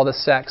had all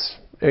this sex,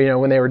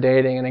 when they were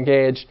dating and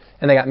engaged,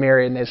 and they got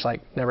married, and they just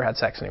never had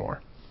sex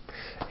anymore.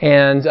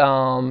 And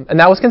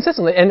that was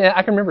consistently. And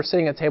I can remember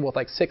sitting at a table with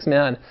like 6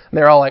 men, and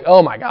they're all like,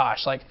 "Oh my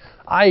gosh, like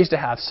I used to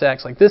have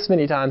sex like this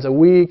many times a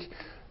week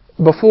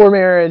before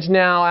marriage.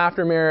 Now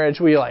after marriage,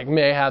 we like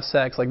may have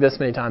sex like this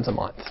many times a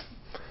month."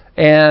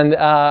 And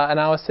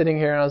I was sitting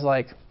here and I was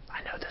like,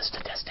 "I know this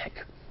statistic,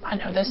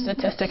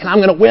 and I'm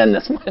going to win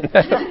this one."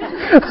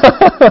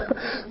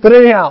 But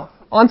anyhow,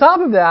 on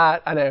top of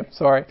that, I know,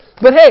 sorry,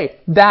 but hey,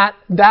 that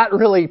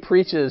really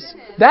preaches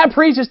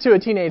to a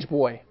teenage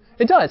boy.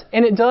 It does.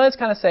 And it does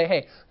kind of say,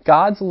 hey,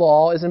 God's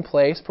law is in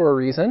place for a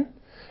reason.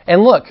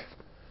 And look,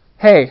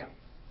 hey,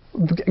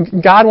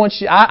 God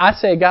wants you, I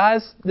say,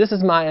 guys, this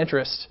is my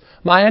interest.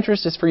 My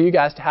interest is for you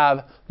guys to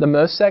have the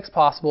most sex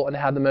possible and to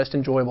have the most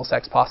enjoyable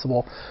sex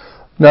possible.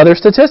 Another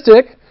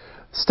statistic,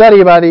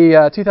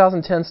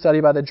 2010 study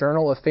by the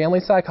Journal of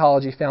Family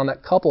Psychology found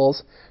that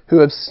couples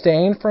who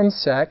abstain from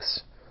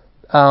sex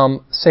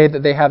say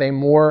that they have a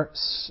more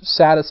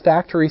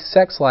satisfactory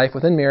sex life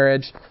within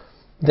marriage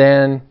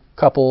than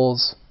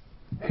couples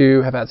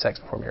who have had sex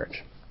before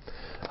marriage.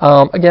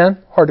 Again,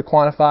 hard to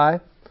quantify.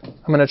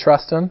 I'm going to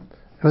trust them.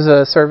 It was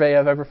a survey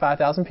of over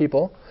 5,000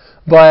 people.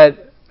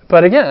 But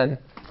again,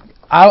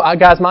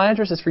 guys, my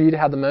interest is for you to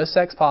have the most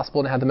sex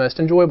possible and have the most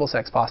enjoyable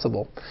sex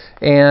possible.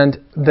 And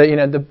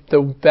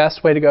the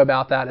best way to go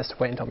about that is to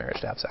wait until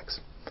marriage to have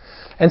sex.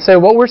 And so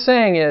what we're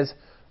saying is,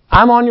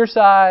 I'm on your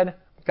side,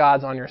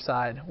 God's on your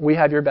side. We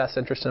have your best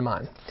interest in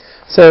mind.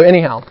 So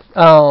anyhow,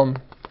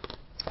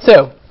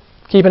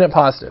 keeping it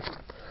positive.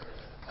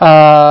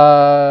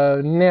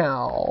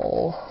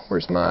 Now,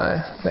 where's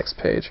my next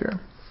page here?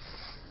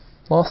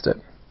 Lost it.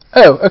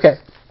 Oh, okay.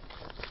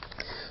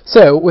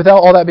 So, without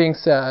all that being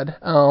said,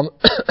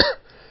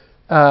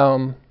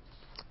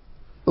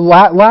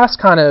 last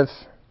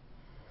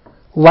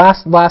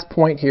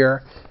point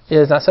here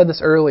is, and I said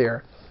this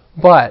earlier,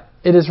 but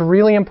it is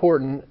really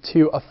important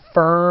to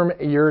affirm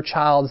your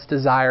child's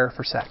desire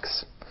for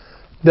sex.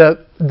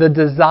 The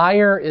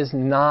desire is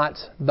not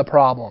the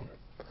problem.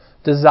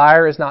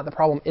 Desire is not the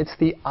problem. It's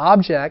the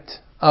object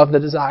of the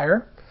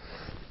desire.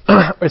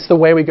 It's the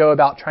way we go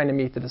about trying to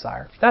meet the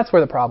desire. That's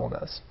where the problem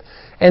is.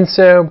 And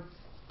so,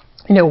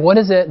 what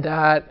is it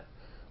that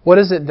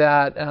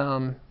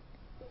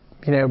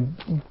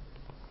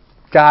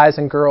guys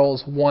and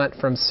girls want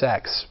from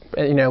sex?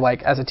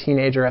 Like as a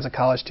teenager, as a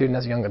college student,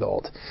 as a young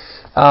adult.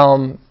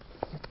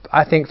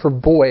 I think for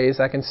boys,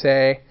 I can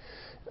say,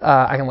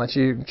 I can let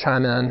you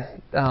chime in.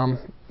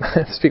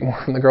 Speak more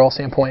from the girl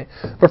standpoint.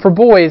 But for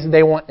boys,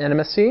 they want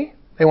intimacy,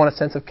 they want a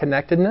sense of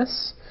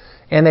connectedness,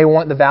 and they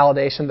want the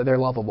validation that they're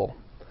lovable.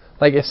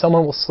 Like if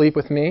someone will sleep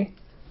with me,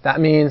 that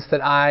means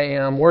that I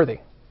am worthy.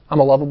 I'm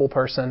a lovable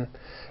person.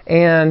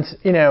 And,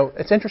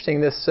 it's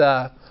interesting, this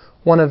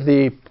one of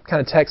the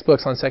kind of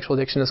textbooks on sexual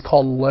addiction is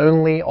called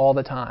Lonely All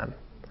the Time.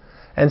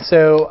 And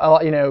so,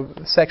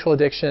 sexual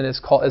addiction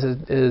is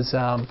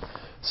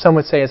some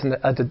would say is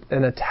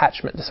an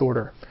attachment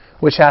disorder,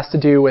 which has to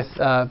do with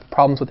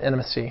problems with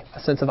intimacy, a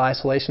sense of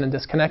isolation and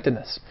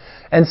disconnectedness.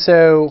 And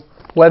so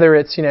whether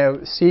it's,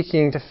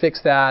 seeking to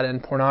fix that in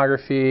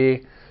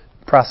pornography,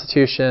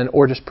 prostitution,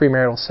 or just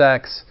premarital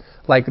sex,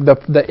 like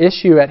the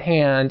issue at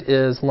hand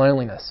is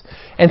loneliness.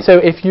 And so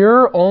if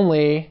you're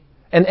only,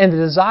 and the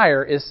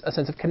desire is a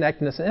sense of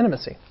connectedness and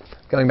intimacy,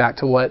 going back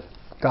to what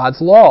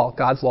God's law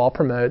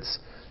promotes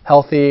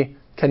healthy,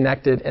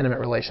 connected, intimate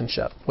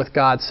relationship with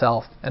God,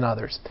 self, and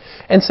others.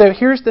 And so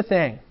here's the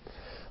thing.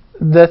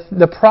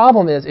 The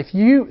problem is if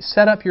you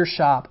set up your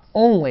shop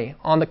only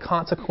on the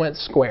consequence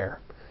square,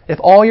 if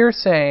all you're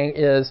saying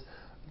is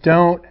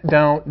don't,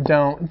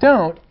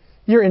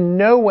 you're in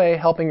no way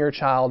helping your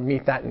child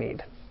meet that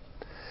need.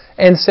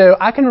 And so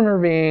I can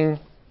remember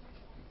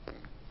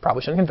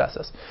probably shouldn't confess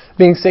this,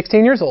 being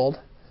 16 years old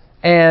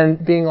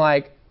and being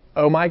like,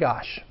 oh my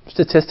gosh,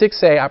 statistics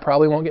say I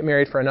probably won't get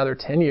married for another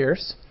 10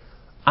 years.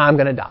 I'm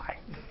going to die.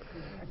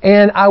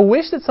 And I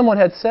wish that someone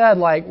had said,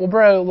 like, well,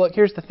 bro, look,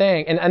 here's the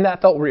thing. And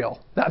that felt real.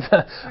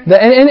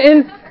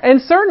 And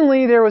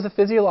certainly there was a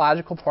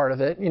physiological part of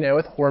it,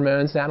 with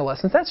hormones and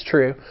adolescence. That's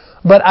true.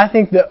 But I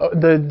think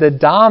the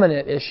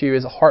dominant issue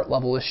is a heart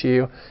level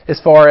issue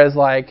as far as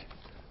like,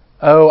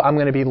 oh, I'm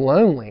going to be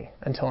lonely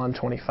until I'm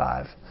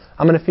 25.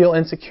 I'm going to feel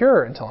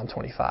insecure until I'm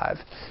 25.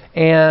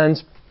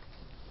 And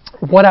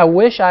what I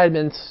wish I had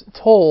been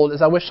told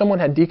is I wish someone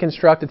had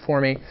deconstructed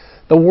for me.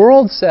 The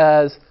world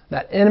says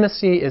that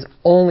intimacy is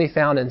only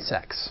found in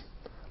sex.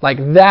 Like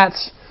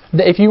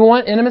if you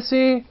want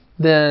intimacy,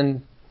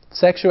 then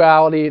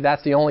sexuality,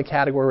 that's the only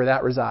category where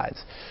that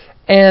resides.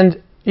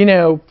 And,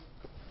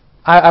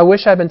 I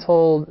wish I'd been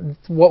told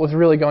what was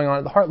really going on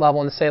at the heart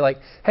level and to say like,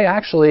 hey,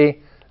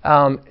 actually,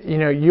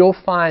 you'll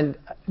find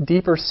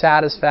deeper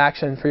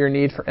satisfaction for your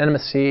need for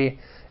intimacy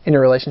in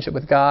your relationship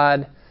with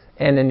God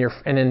and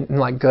in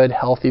like good,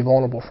 healthy,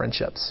 vulnerable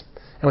friendships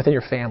and within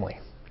your family.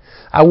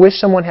 I wish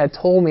someone had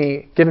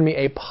given me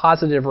a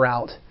positive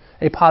route,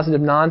 a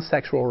positive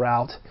non-sexual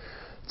route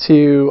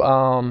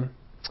to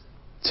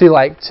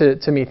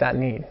meet that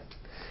need.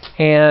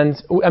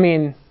 And I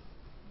mean,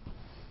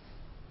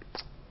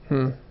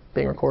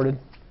 being recorded.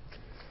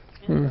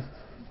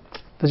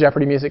 The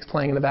Jeopardy music's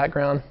playing in the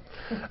background.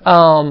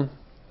 I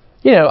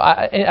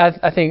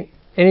think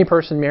any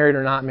person, married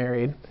or not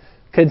married,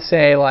 could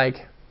say like,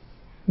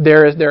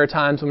 there are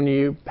times when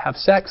you have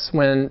sex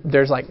when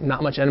there's like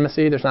not much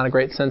intimacy, there's not a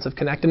great sense of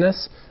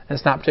connectedness, and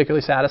it's not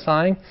particularly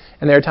satisfying.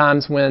 And there are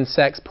times when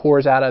sex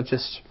pours out of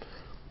just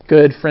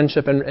good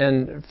friendship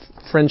and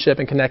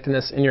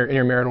connectedness in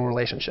your marital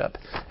relationship,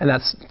 and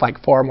that's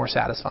like far more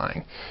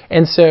satisfying.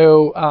 And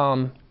so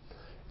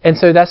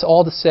that's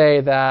all to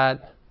say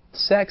that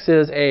sex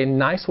is a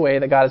nice way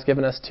that God has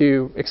given us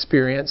to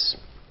experience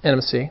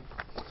intimacy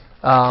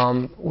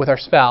with our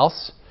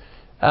spouse,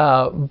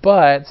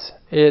 but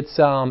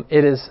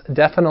it is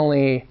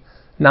definitely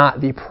not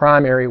the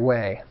primary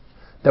way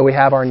that we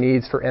have our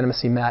needs for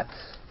intimacy met.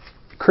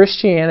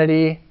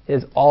 Christianity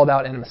is all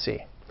about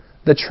intimacy.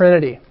 The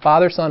Trinity,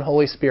 Father, Son,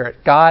 Holy Spirit.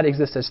 God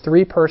exists as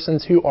three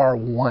persons who are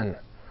one.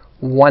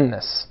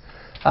 Oneness.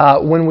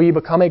 When we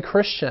become a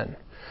Christian,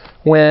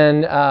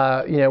 when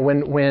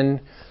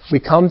we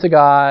come to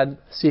God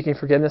seeking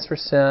forgiveness for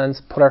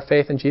sins, put our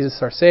faith in Jesus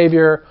our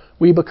Savior,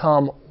 we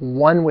become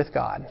one with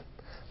God.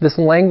 This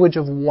language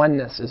of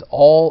oneness is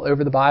all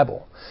over the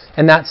Bible.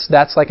 And that's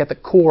like at the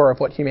core of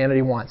what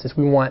humanity wants, is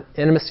we want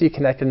intimacy,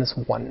 connectedness,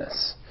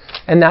 oneness.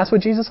 And that's what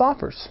Jesus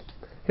offers.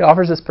 He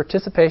offers us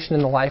participation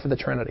in the life of the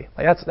Trinity.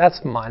 Like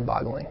that's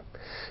mind-boggling.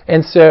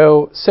 And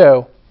so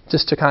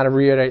just to kind of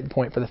reiterate the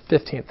point for the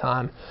 15th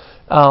time,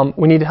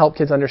 we need to help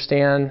kids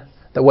understand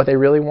that what they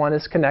really want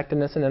is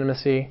connectedness and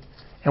intimacy,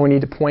 and we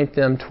need to point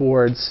them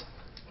towards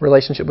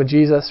relationship with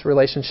Jesus,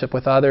 relationship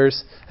with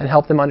others, and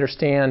help them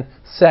understand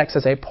sex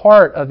as a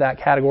part of that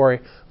category,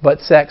 but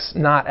sex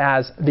not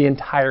as the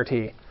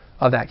entirety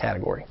of that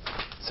category.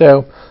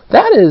 So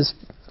that is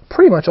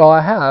pretty much all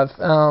I have.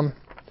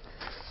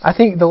 I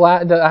think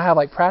I have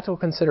like practical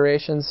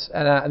considerations,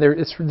 and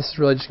this is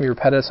really just going to be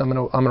repetitive, so I'm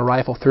going to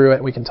rifle through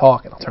it. We can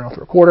talk, and I'll turn off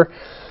the recorder.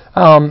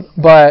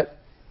 But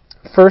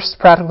first,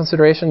 practical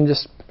consideration: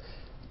 just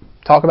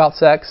talk about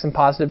sex in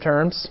positive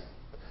terms.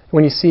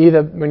 When you see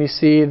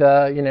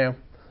the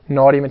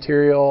naughty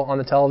material on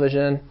the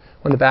television,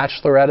 when The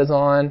Bachelorette is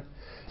on,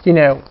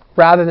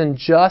 rather than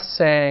just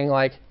saying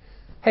like,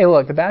 "Hey,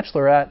 look, The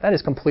Bachelorette, that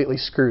is completely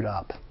screwed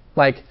up."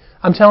 Like,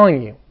 I'm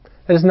telling you,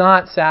 it is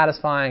not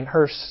satisfying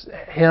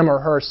him or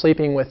her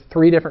sleeping with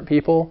 3 different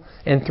people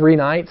in 3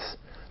 nights.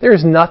 There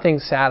is nothing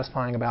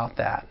satisfying about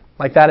that.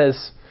 Like that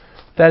is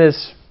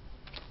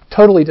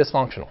totally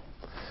dysfunctional.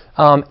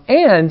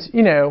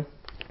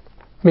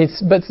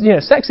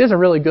 Sex is a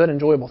really good,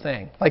 enjoyable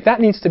thing. Like that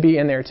needs to be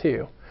in there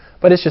too,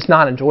 but it's just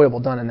not enjoyable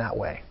done in that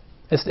way.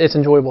 It's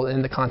enjoyable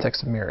in the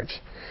context of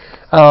marriage.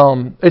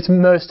 It's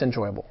most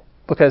enjoyable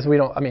because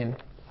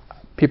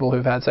people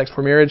who've had sex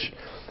before marriage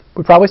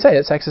would probably say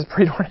that sex is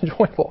pretty darn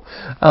enjoyable,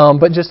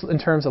 but just in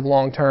terms of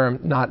long term,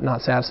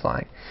 not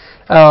satisfying.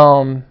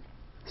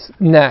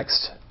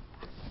 Next,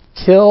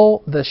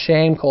 kill the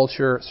shame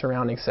culture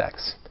surrounding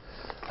sex.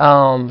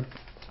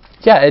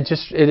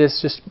 It is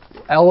just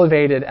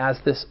elevated as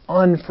this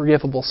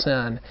unforgivable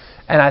sin,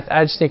 and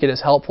I just think it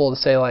is helpful to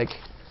say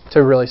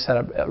to really set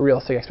up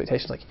realistic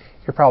expectations. Like,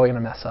 you're probably going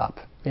to mess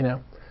up,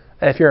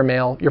 If you're a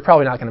male, you're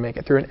probably not going to make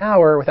it through an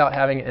hour without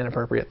having an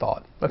inappropriate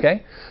thought,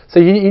 okay? So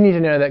you need to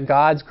know that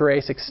God's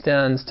grace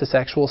extends to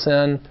sexual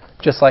sin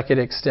just like it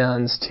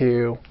extends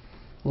to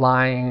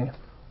lying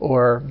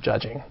or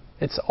judging.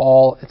 It's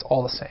all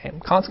the same.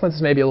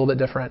 Consequences may be a little bit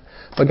different,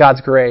 but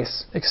God's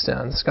grace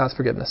extends. God's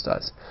forgiveness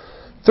does.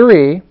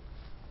 3,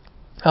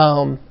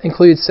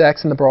 include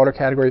sex in the broader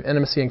category of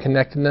intimacy and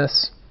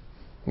connectedness.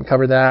 We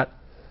covered that.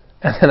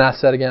 And then I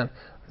said again,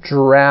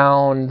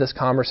 drown this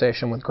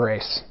conversation with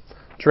grace.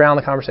 Drown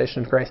the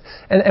conversation with grace.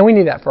 And we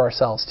need that for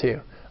ourselves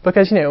too.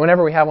 Because,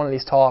 whenever we have one of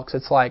these talks,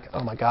 it's like,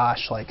 oh my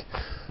gosh, like,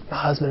 my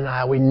husband and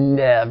I, we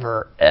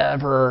never,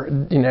 ever,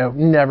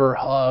 never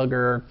hug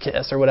or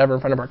kiss or whatever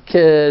in front of our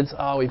kids.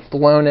 Oh, we've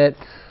blown it.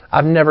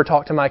 I've never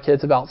talked to my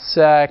kids about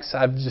sex.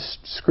 I've just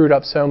screwed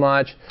up so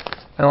much.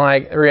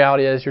 And the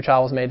reality is your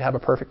child was made to have a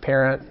perfect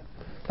parent.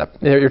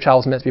 Your child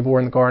was meant to be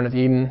born in the Garden of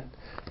Eden.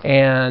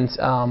 And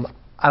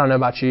I don't know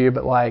about you,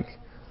 but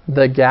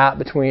the gap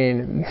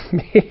between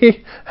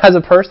me as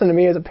a person and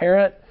me as a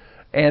parent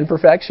and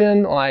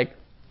perfection,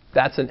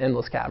 that's an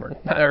endless cavern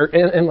or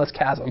endless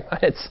chasm.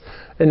 It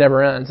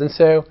never ends. And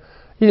so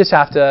you just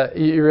have to,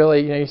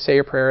 you say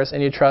your prayers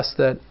and you trust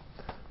that,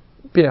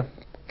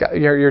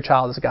 your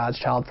child is God's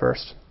child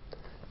first,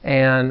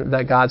 and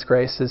that God's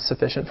grace is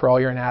sufficient for all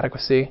your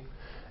inadequacy.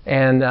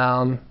 And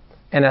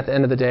at the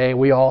end of the day,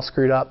 we all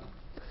screwed up,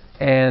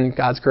 and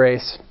God's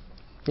grace,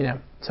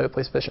 is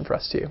hopefully sufficient for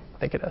us too. I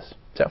think it is.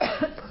 So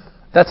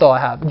that's all I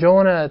have. Do you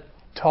want to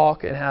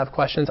talk and have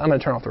questions? I'm going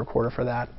to turn off the recorder for that.